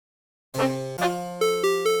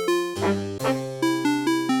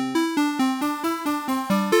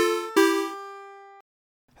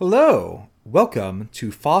Hello, welcome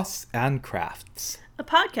to Foss and Crafts, a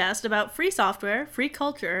podcast about free software, free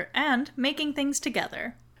culture, and making things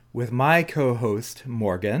together. with my co-host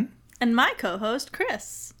Morgan. And my co-host,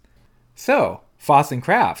 Chris. So, Foss and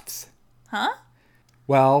Crafts. Huh?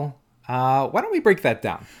 Well, why don't we break that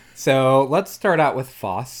down? So let's start out with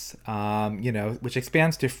Foss, which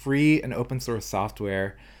expands to free and open source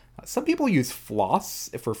software. Some people use Floss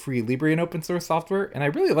for free Libre and open source software, and I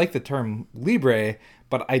really like the term Libre,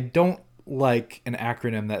 but I don't like an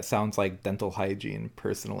acronym that sounds like dental hygiene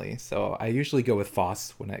personally. So I usually go with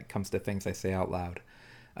Foss when it comes to things I say out loud.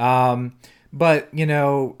 But,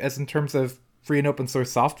 as in terms of free and open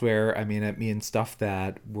source software, I mean, it means stuff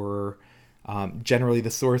that we're generally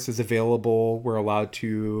the source is available. We're allowed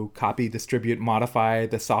to copy, distribute, modify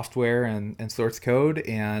the software and source code,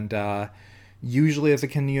 and usually as a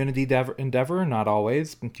community endeavor, not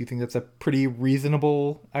always. Do you think that's a pretty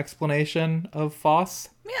reasonable explanation of Foss?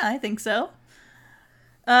 Yeah, I think so.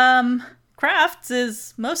 Crafts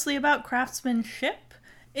is mostly about craftsmanship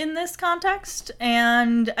in this context,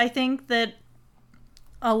 and I think that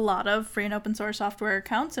a lot of free and open source software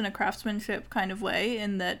counts in a craftsmanship kind of way,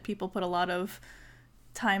 in that people put a lot of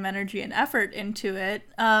time, energy, and effort into it.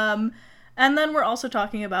 And then we're also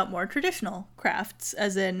talking about more traditional crafts,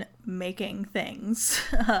 as in making things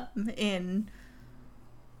in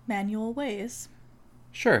manual ways.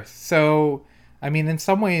 Sure. So, I mean, in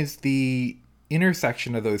some ways, the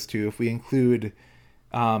intersection of those two, if we include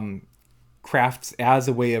crafts as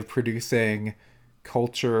a way of producing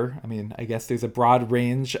culture, I mean, I guess there's a broad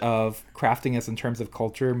range of crafting as in terms of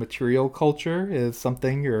culture. Material culture is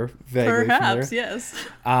something you're vaguely Perhaps, familiar. yes.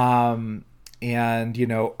 And,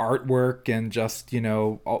 artwork and just,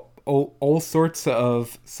 all sorts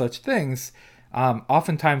of such things.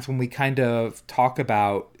 Oftentimes when we kind of talk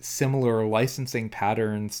about similar licensing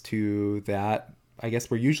patterns to that, I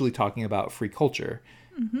guess we're usually talking about free culture.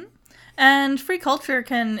 Mm-hmm. And free culture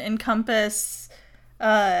can encompass,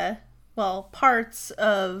 parts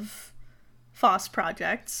of FOSS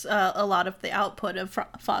projects, a lot of the output of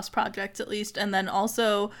FOSS projects at least, and then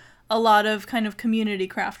also a lot of kind of community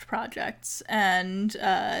craft projects and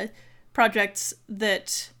projects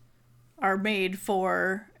that are made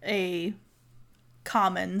for a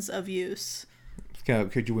commons of use.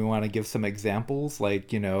 We want to give some examples? Like,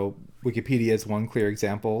 Wikipedia is one clear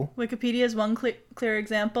example. Wikipedia is one clear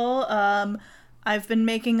example. I've been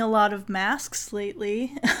making a lot of masks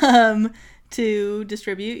lately to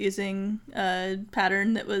distribute using a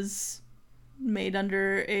pattern that was made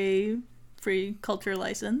under a free culture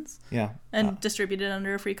license. Yeah. And distributed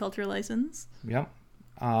under a free culture license. Yeah.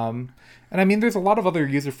 And I mean, there's a lot of other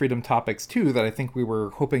user freedom topics too that I think we were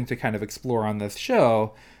hoping to kind of explore on this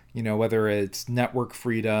show, whether it's network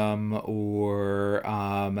freedom or,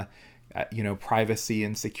 privacy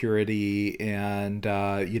and security and,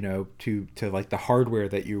 to like the hardware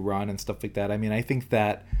that you run and stuff like that. I mean, I think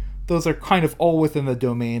that those are kind of all within the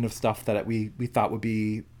domain of stuff that we thought would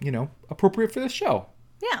be, appropriate for this show.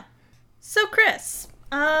 Yeah. So, Chris,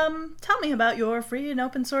 tell me about your free and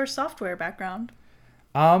open source software background.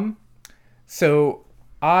 So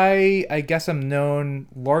I guess I'm known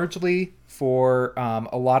largely for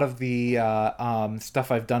a lot of the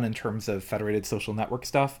stuff I've done in terms of federated social network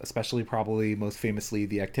stuff, especially probably most famously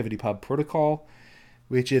the ActivityPub protocol,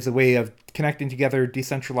 which is a way of connecting together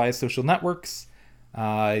decentralized social networks.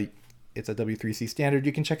 It's a W3C standard.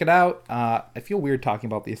 You can check it out. I feel weird talking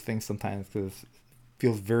about these things sometimes because it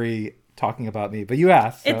feels very talking about me, but you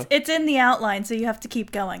asked. So. It's in the outline, so you have to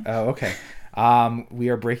keep going. Oh, okay. We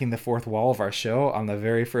are breaking the fourth wall of our show on the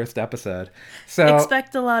very first episode. So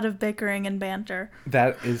expect a lot of bickering and banter.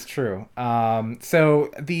 That is true.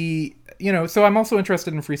 So I'm also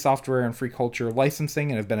interested in free software and free culture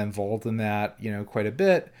licensing, and have been involved in that, quite a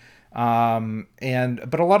bit.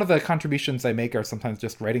 But a lot of the contributions I make are sometimes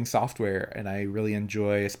just writing software, and I really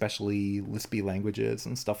enjoy especially Lispy languages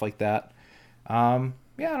and stuff like that. I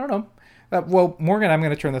don't know. Well, Morgan, I'm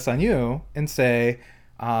going to turn this on you and say,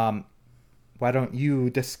 why don't you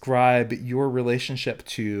describe your relationship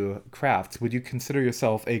to crafts? Would you consider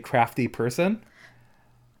yourself a crafty person?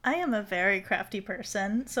 I am a very crafty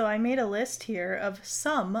person, so I made a list here of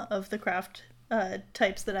some of the craft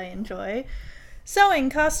types that I enjoy. Sewing,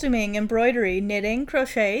 costuming, embroidery, knitting,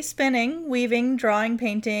 crochet, spinning, weaving, drawing,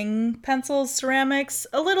 painting, pencils, ceramics,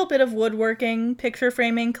 a little bit of woodworking, picture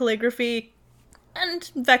framing, calligraphy,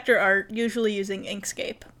 and vector art, usually using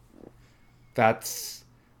Inkscape. That's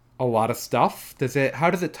a lot of stuff.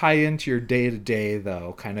 How does it tie into your day-to-day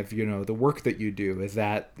though? Kind of, the work that you do. Is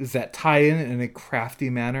that tie in a crafty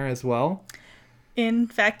manner as well? In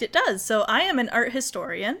fact, it does. So I am an art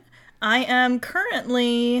historian. I am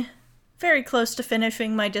currently very close to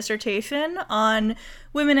finishing my dissertation on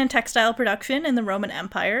women in textile production in the Roman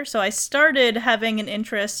Empire. So I started having an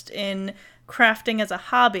interest in crafting as a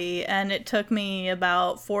hobby, and it took me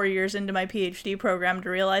about 4 years into my PhD program to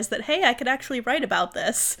realize that, hey, I could actually write about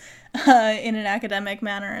this in an academic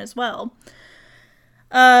manner as well.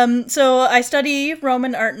 So I study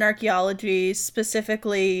Roman art and archaeology,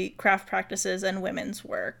 specifically craft practices and women's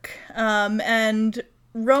work. And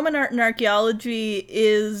Roman art and archaeology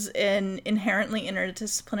is an inherently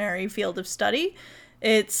interdisciplinary field of study.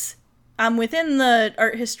 I'm within the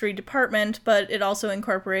art history department, but it also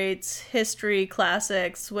incorporates history,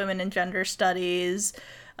 classics, women and gender studies,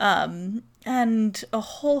 and a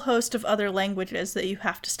whole host of other languages that you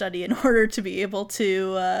have to study in order to be able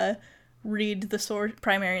to read the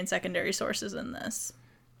primary and secondary sources in this.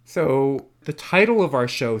 So the title of our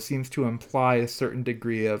show seems to imply a certain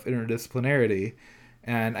degree of interdisciplinarity.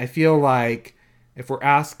 And I feel like if we're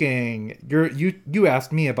asking, you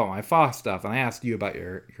asked me about my FOSS stuff, and I asked you about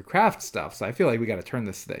your craft stuff. So I feel like we got to turn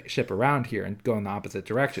this ship around here and go in the opposite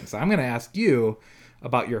direction. So I'm going to ask you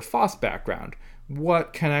about your FOSS background.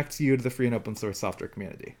 What connects you to the free and open source software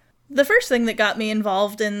community? The first thing that got me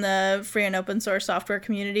involved in the free and open source software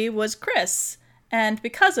community was Chris. And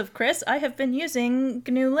because of Chris, I have been using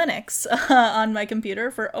GNU Linux on my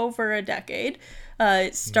computer for over a decade.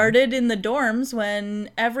 It started in the dorms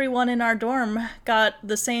when everyone in our dorm got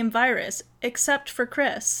the same virus, except for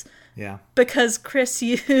Chris. Yeah. Because Chris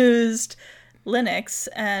used Linux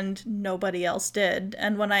and nobody else did.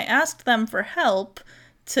 And when I asked them for help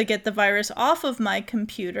to get the virus off of my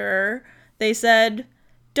computer, they said,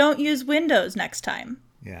 don't use Windows next time.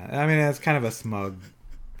 Yeah, I mean, it's kind of a smug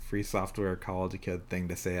free software college kid thing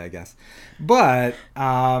to say, I guess. But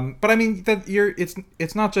I mean, that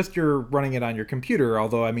it's not just you're running it on your computer,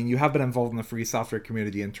 although, I mean, you have been involved in the free software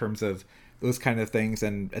community in terms of those kind of things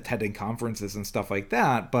and attending conferences and stuff like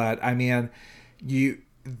that. But, I mean,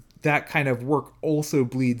 that kind of work also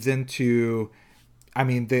bleeds into, I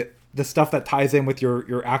mean, the stuff that ties in with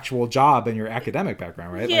your actual job and your academic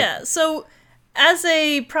background, right? Yeah, so as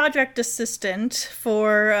a project assistant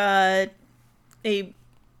for a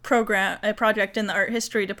project in the art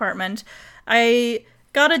history department, I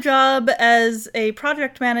got a job as a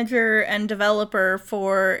project manager and developer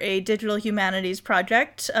for a digital humanities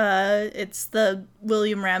project. It's the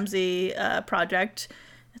William Ramsey project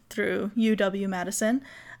through UW-Madison.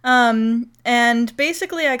 And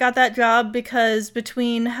basically I got that job because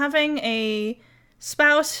between having a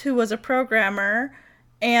spouse who was a programmer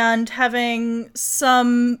and having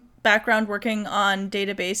some background working on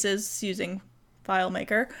databases using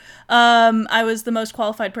FileMaker, I was the most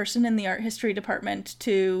qualified person in the art history department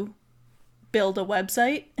to build a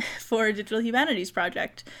website for a digital humanities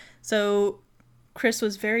project. So Chris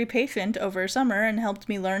was very patient over summer and helped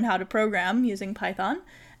me learn how to program using Python,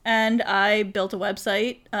 and I built a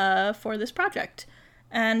website for this project.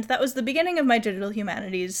 And that was the beginning of my digital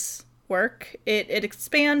humanities work. It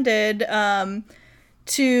expanded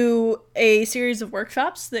to a series of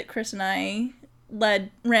workshops that Chris and I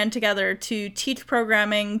ran together to teach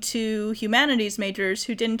programming to humanities majors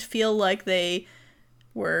who didn't feel like they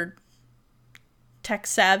were tech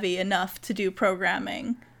savvy enough to do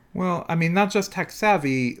programming. Well, I mean, not just tech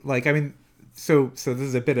savvy, like, I mean, so this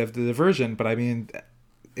is a bit of the diversion, but I mean,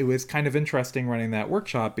 it was kind of interesting running that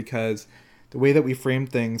workshop because the way that we framed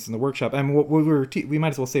things in the workshop, I mean, what we were we might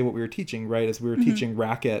as well say what we were teaching, right? Is we were teaching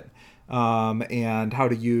Racket and how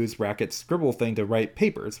to use Racket's Scribble thing to write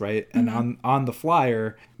papers, right? And on the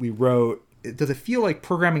flyer, we wrote, does it feel like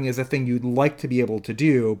programming is a thing you'd like to be able to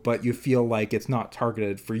do, but you feel like it's not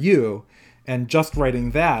targeted for you? And just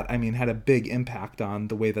writing that, I mean, had a big impact on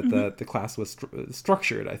the way that the class was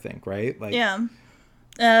structured, I think, right? Like, yeah.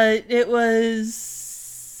 It was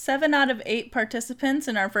 7 out of 8 participants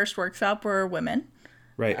in our first workshop were women.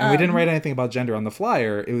 Right. And we didn't write anything about gender on the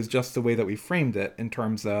flyer. It was just the way that we framed it in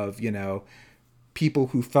terms of, you know, people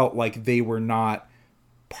who felt like they were not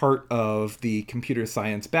part of the computer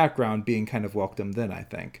science background being kind of welcomed in, I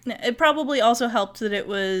think. It probably also helped that it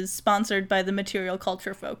was sponsored by the Material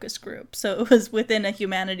Culture Focus Group. So it was within a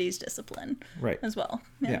humanities discipline as well.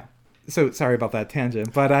 Yeah. So sorry about that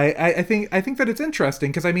tangent, but I think that it's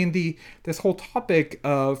interesting because, I mean, this whole topic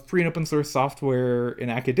of free and open source software in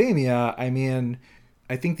academia, I mean,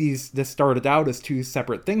 I think this started out as two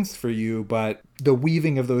separate things for you, but the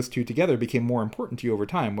weaving of those two together became more important to you over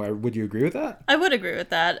time. Would you agree with that? I would agree with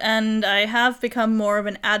that, and I have become more of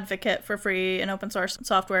an advocate for free and open source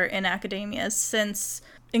software in academia since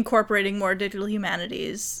incorporating more digital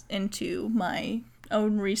humanities into my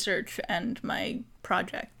own research and my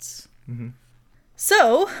projects.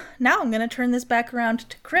 So now I'm going to turn this back around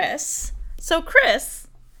to Chris. So Chris,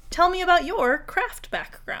 tell me about your craft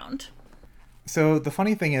background. So the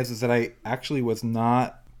funny thing is that I actually was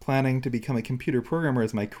not planning to become a computer programmer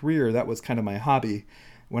as my career. That was kind of my hobby.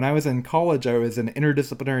 When I was in college, I was an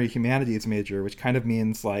interdisciplinary humanities major, which kind of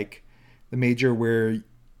means like the major where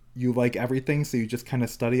you like everything, so you just kind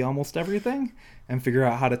of study almost everything and figure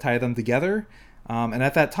out how to tie them together. And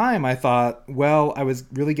at that time, I thought, well, I was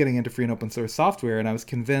really getting into free and open source software, and I was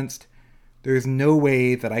convinced there's no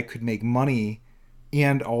way that I could make money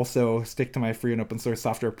and also stick to my free and open source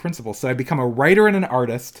software principles. So I become a writer and an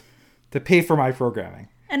artist to pay for my programming.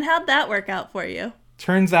 And how'd that work out for you?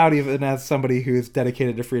 Turns out, even as somebody who's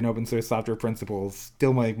dedicated to free and open source software principles,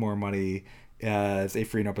 still make more money as a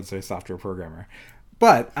free and open source software programmer.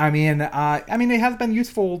 But I mean, it has been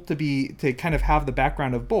useful to kind of have the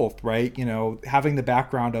background of both, right? You know, having the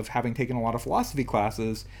background of having taken a lot of philosophy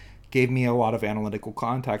classes gave me a lot of analytical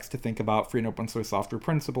context to think about free and open source software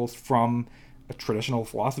principles from a traditional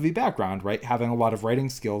philosophy background, right? Having a lot of writing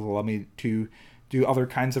skills allowed me to do other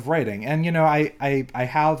kinds of writing. And, you know, I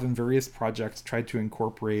have in various projects tried to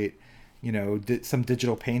incorporate, you know, some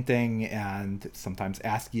digital painting and sometimes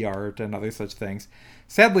ASCII art and other such things.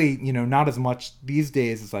 Sadly, you know, not as much these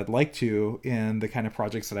days as I'd like to in the kind of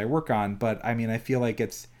projects that I work on. But I mean, I feel like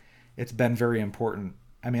it's been very important.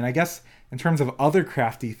 I mean, I guess in terms of other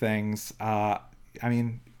crafty things, I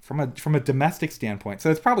mean, from a domestic standpoint,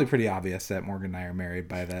 so it's probably pretty obvious that Morgan and I are married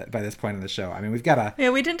by this point in the show. I mean, we've got a... Yeah,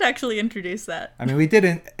 we didn't actually introduce that. I mean, we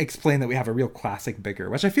didn't explain that we have a real classic bicker,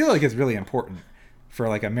 which I feel like is really important for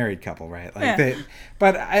like a married couple, right? Like,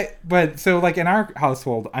 yeah. But so like in our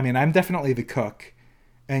household, I mean, I'm definitely the cook,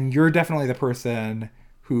 and you're definitely the person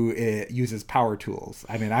who uses power tools.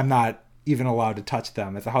 I mean, I'm not even allowed to touch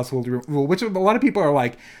them as a household rule, which a lot of people are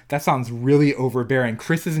like, that sounds really overbearing.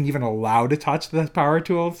 Chris isn't even allowed to touch the power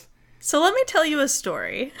tools. So let me tell you a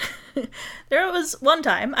story. There was one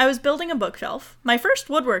time I was building a bookshelf, my first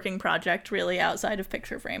woodworking project really outside of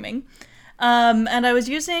picture framing. And I was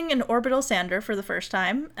using an orbital sander for the first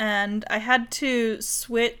time, and I had to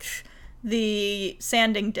switch the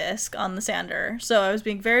sanding disc on the sander. So I was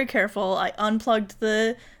being very careful. I unplugged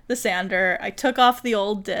the sander, I took off the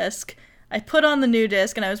old disc, I put on the new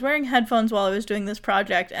disc, and I was wearing headphones while I was doing this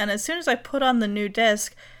project, and as soon as I put on the new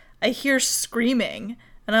disc, I hear screaming,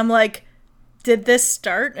 and I'm like, did this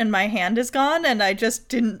start and my hand is gone and I just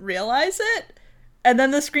didn't realize it? And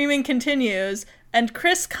then the screaming continues, and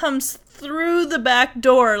Chris comes through the back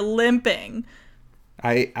door limping.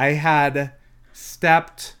 I had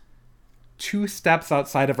stepped 2 steps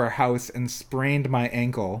outside of our house and sprained my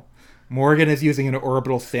ankle. Morgan is using an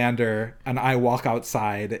orbital sander, and I walk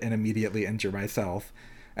outside and immediately injure myself.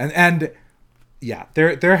 And yeah,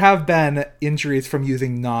 there have been injuries from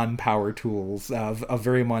using non-power tools of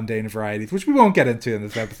very mundane varieties, which we won't get into in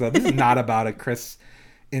this episode. This is not about a Chris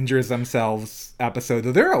injures themselves episode,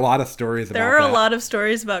 though there are a lot of stories about that. There are a lot of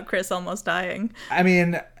stories about Chris almost dying. I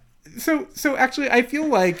mean, so actually, I feel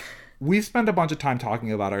like we've spent a bunch of time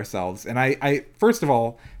talking about ourselves, and I first of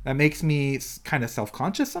all, that makes me kind of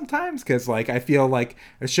self-conscious sometimes, because like I feel like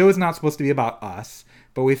a show is not supposed to be about us,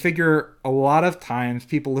 but we figure a lot of times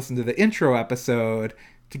people listen to the intro episode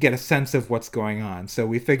to get a sense of what's going on. So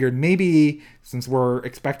we figured maybe since we're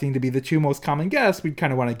expecting to be the 2 most common guests, we'd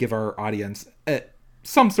kind of want to give our audience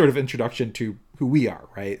some sort of introduction to who we are,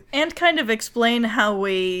 right? And kind of explain how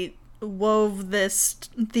we wove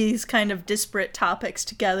these kind of disparate topics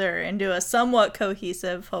together into a somewhat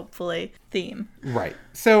cohesive, hopefully, theme. Right.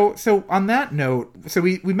 So on that note, so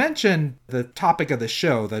we mentioned the topic of the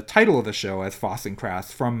show, the title of the show as Foss and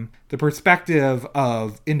Crafts from the perspective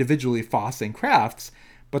of individually Foss and Crafts,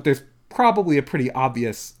 but there's probably a pretty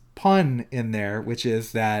obvious pun in there, which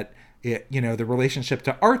is that the relationship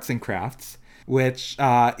to arts and crafts, which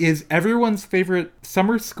is everyone's favorite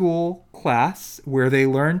summer school class where they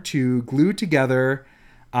learn to glue together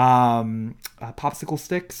popsicle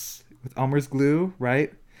sticks with Elmer's glue,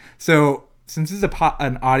 right? So since this is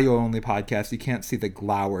an audio-only podcast, you can't see the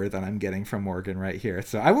glower that I'm getting from Morgan right here.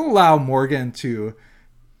 So I will allow Morgan to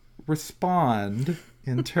respond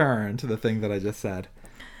in turn to the thing that I just said.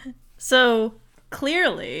 So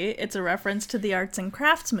clearly, it's a reference to the arts and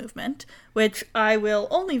crafts movement, which I will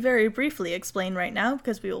only very briefly explain right now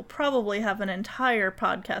because we will probably have an entire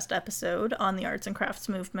podcast episode on the arts and crafts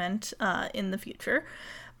movement in the future.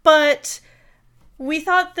 But we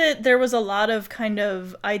thought that there was a lot of kind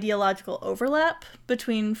of ideological overlap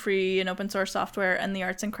between free and open source software and the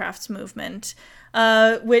arts and crafts movement,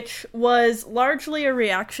 which was largely a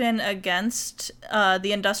reaction against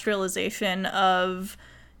the industrialization of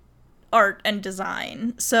art and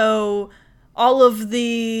design. So all of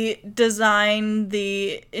the design,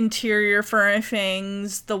 the interior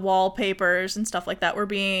furnishings, the wallpapers and stuff like that were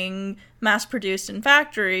being mass produced in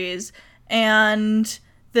factories. And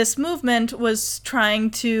this movement was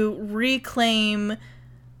trying to reclaim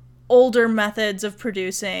older methods of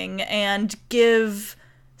producing and give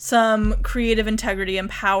some creative integrity and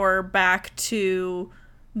power back to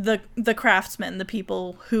the craftsmen, the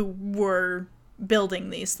people who were building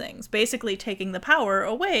these things, basically taking the power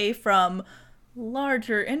away from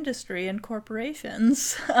larger industry and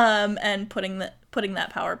corporations, and putting that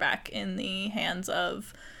power back in the hands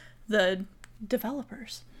of the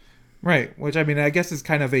developers. Right, which I mean, I guess is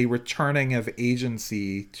kind of a returning of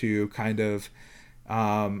agency to kind of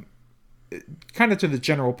to the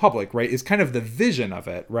general public, right? Is kind of the vision of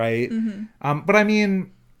it, right? But I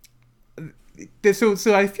mean, so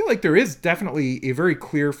I feel like there is definitely a very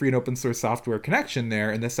clear free and open source software connection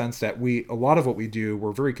there, in the sense that a lot of what we do,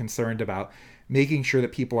 we're very concerned about making sure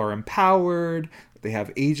that people are empowered, they have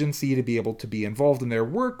agency to be able to be involved in their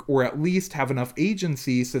work, or at least have enough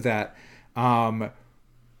agency so that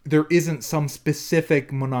there isn't some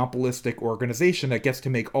specific monopolistic organization that gets to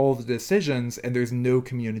make all the decisions, and there's no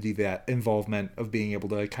community that involvement of being able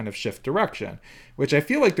to kind of shift direction, which I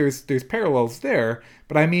feel like there's parallels there.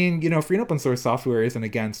 But I mean, free and open source software isn't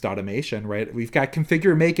against automation, right? We've got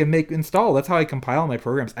configure, make, and install. That's how I compile my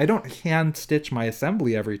programs. I don't hand stitch my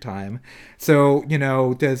assembly every time. So,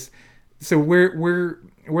 where does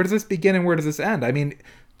this begin and where does this end? I mean,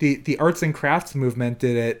 the arts and crafts movement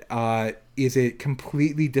did it. Is it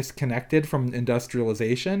completely disconnected from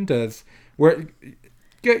industrialization? Give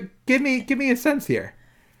me a sense here.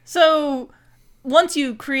 So once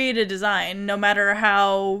you create a design, no matter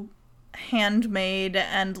how handmade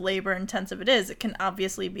and labor intensive it is, it can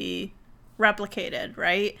obviously be replicated,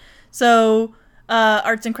 right? So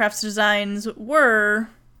arts and crafts designs were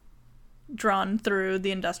drawn through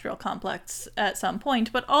the industrial complex at some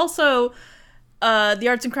point, but also the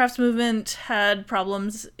arts and crafts movement had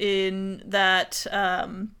problems in that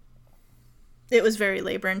it was very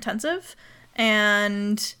labor intensive,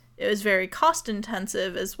 and it was very cost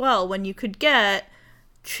intensive as well, when you could get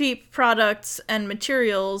cheap products and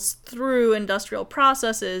materials through industrial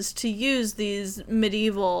processes to use these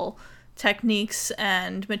medieval techniques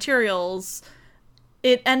and materials.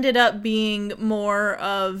 It ended up being more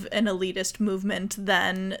of an elitist movement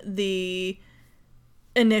than the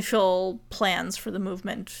initial plans for the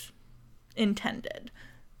movement intended.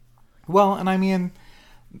 Well, and I mean,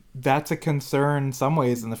 that's a concern in some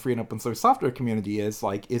ways in the free and open source software community, is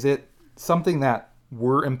it something that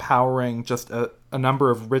we're empowering just a number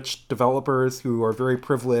of rich developers who are very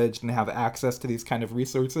privileged and have access to these kind of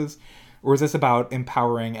resources? Or is this about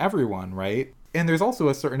empowering everyone, right? And there's also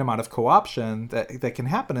a certain amount of co-option that can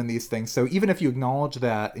happen in these things. So even if you acknowledge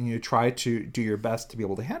that and you try to do your best to be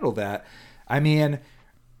able to handle that, I mean,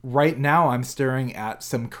 right now I'm staring at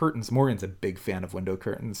some curtains. Morgan's a big fan of window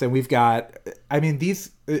curtains. And we've got, I mean,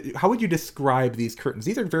 these, how would you describe these curtains?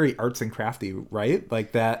 These are very arts and crafty, right?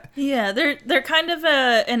 Like that. Yeah, they're kind of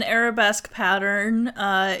an arabesque pattern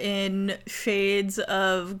in shades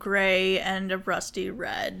of gray and a rusty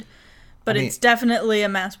red. But it's definitely a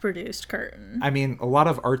mass-produced curtain. I mean, a lot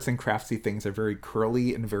of arts and craftsy things are very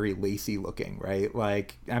curly and very lacy looking, right?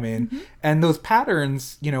 Like, I mean, and those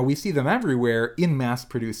patterns, we see them everywhere in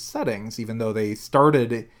mass-produced settings, even though they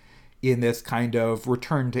started in this kind of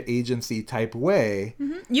return to agency type way.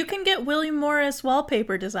 You can get William Morris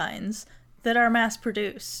wallpaper designs that are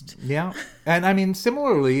mass-produced. Yeah. And I mean,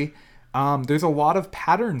 similarly, there's a lot of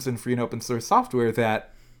patterns in free and open source software that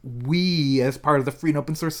we, as part of the free and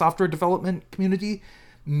open source software development community,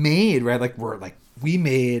 made, right?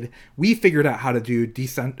 We figured out how to do the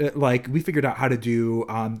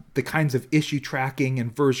kinds of issue tracking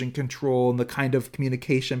and version control and the kind of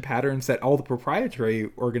communication patterns that all the proprietary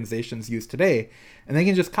organizations use today, and they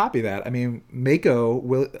can just copy that. I mean,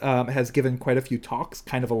 Mako has given quite a few talks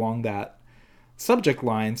kind of along that subject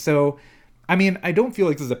line. So I mean, I don't feel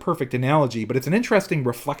like this is a perfect analogy, but it's an interesting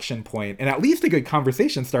reflection point and at least a good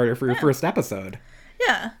conversation starter for your first episode.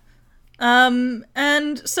 Yeah.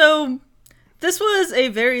 And so this was a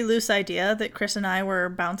very loose idea that Chris and I were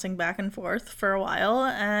bouncing back and forth for a while.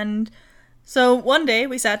 And so one day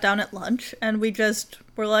we sat down at lunch and we just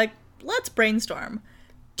were like, let's brainstorm.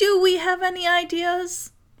 Do we have any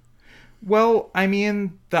ideas? Well, I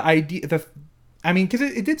mean, because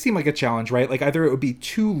it did seem like a challenge, right? Like either it would be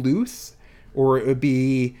too loose, or it would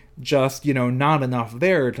be just, not enough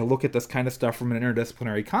there to look at this kind of stuff from an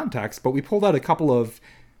interdisciplinary context. But we pulled out a couple of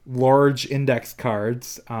large index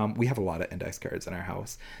cards. We have a lot of index cards in our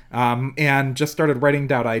house. And just started writing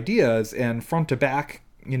down ideas, and front to back,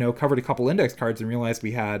 covered a couple index cards and realized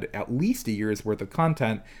we had at least a year's worth of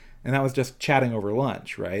content, and that was just chatting over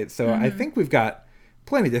lunch, right? So I think we've got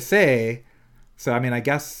plenty to say. So, I mean, I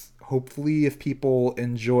guess hopefully if people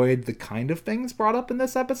enjoyed the kind of things brought up in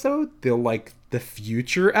this episode, they'll like the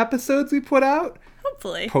future episodes we put out.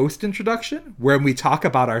 Hopefully. Post-introduction, where we talk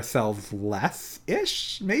about ourselves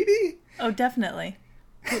less-ish, maybe? Oh, definitely.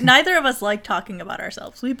 Neither of us like talking about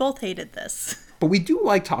ourselves. We both hated this. But we do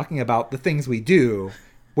like talking about the things we do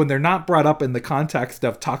when they're not brought up in the context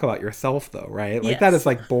of talk about yourself, though, right? Like, that is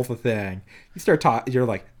like both a thing. You start talking, you're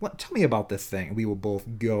like, tell me about this thing. And we will both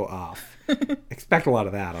go off. Expect a lot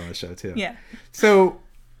of that on the show, too. Yeah. So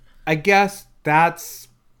I guess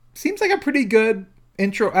seems like a pretty good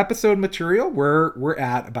intro episode material. We're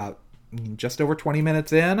at about just over 20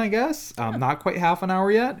 minutes in, I guess. Not quite half an hour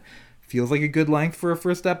yet. Feels like a good length for a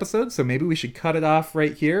first episode, so maybe we should cut it off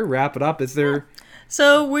right here, wrap it up. Is there...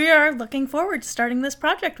 So we are looking forward to starting this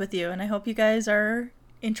project with you, and I hope you guys are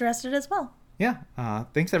interested as well. Yeah.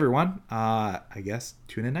 Thanks, everyone. I guess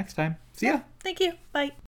tune in next time. See ya. Thank you.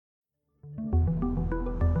 Bye.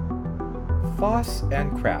 Foss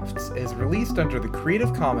and Crafts is released under the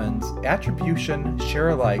Creative Commons Attribution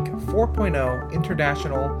Share-alike 4.0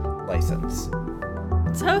 International License.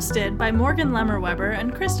 It's hosted by Morgan Lemmerweber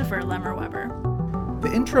and Christopher Lemmerweber.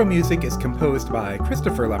 The intro music is composed by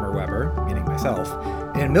Christopher Lemmerweber, meaning myself,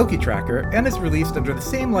 and Milky Tracker, and is released under the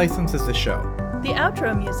same license as the show. The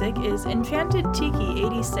outro music is Enchanted Tiki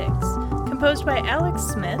 86, composed by Alex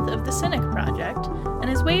Smith of the Cynic Project, and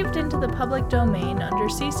is waived into the public domain under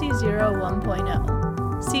CC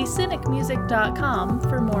 01.0. See cynicmusic.com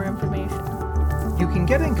for more information. You can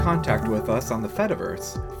get in contact with us on the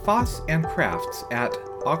Fediverse, Foss and Crafts at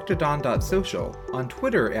octodon.social, on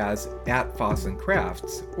Twitter as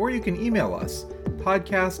 @FossandCrafts, or you can email us,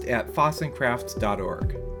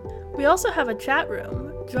 podcast@fossandcrafts.org. We also have a chat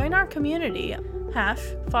room. Join our community,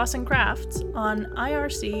 #FossandCrafts, on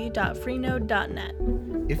irc.freenode.net.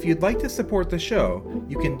 If you'd like to support the show,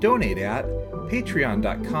 you can donate at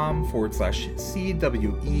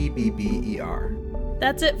patreon.com/CWEBBER.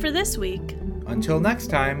 That's it for this week. Until next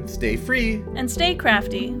time, stay free and stay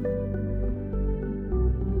crafty.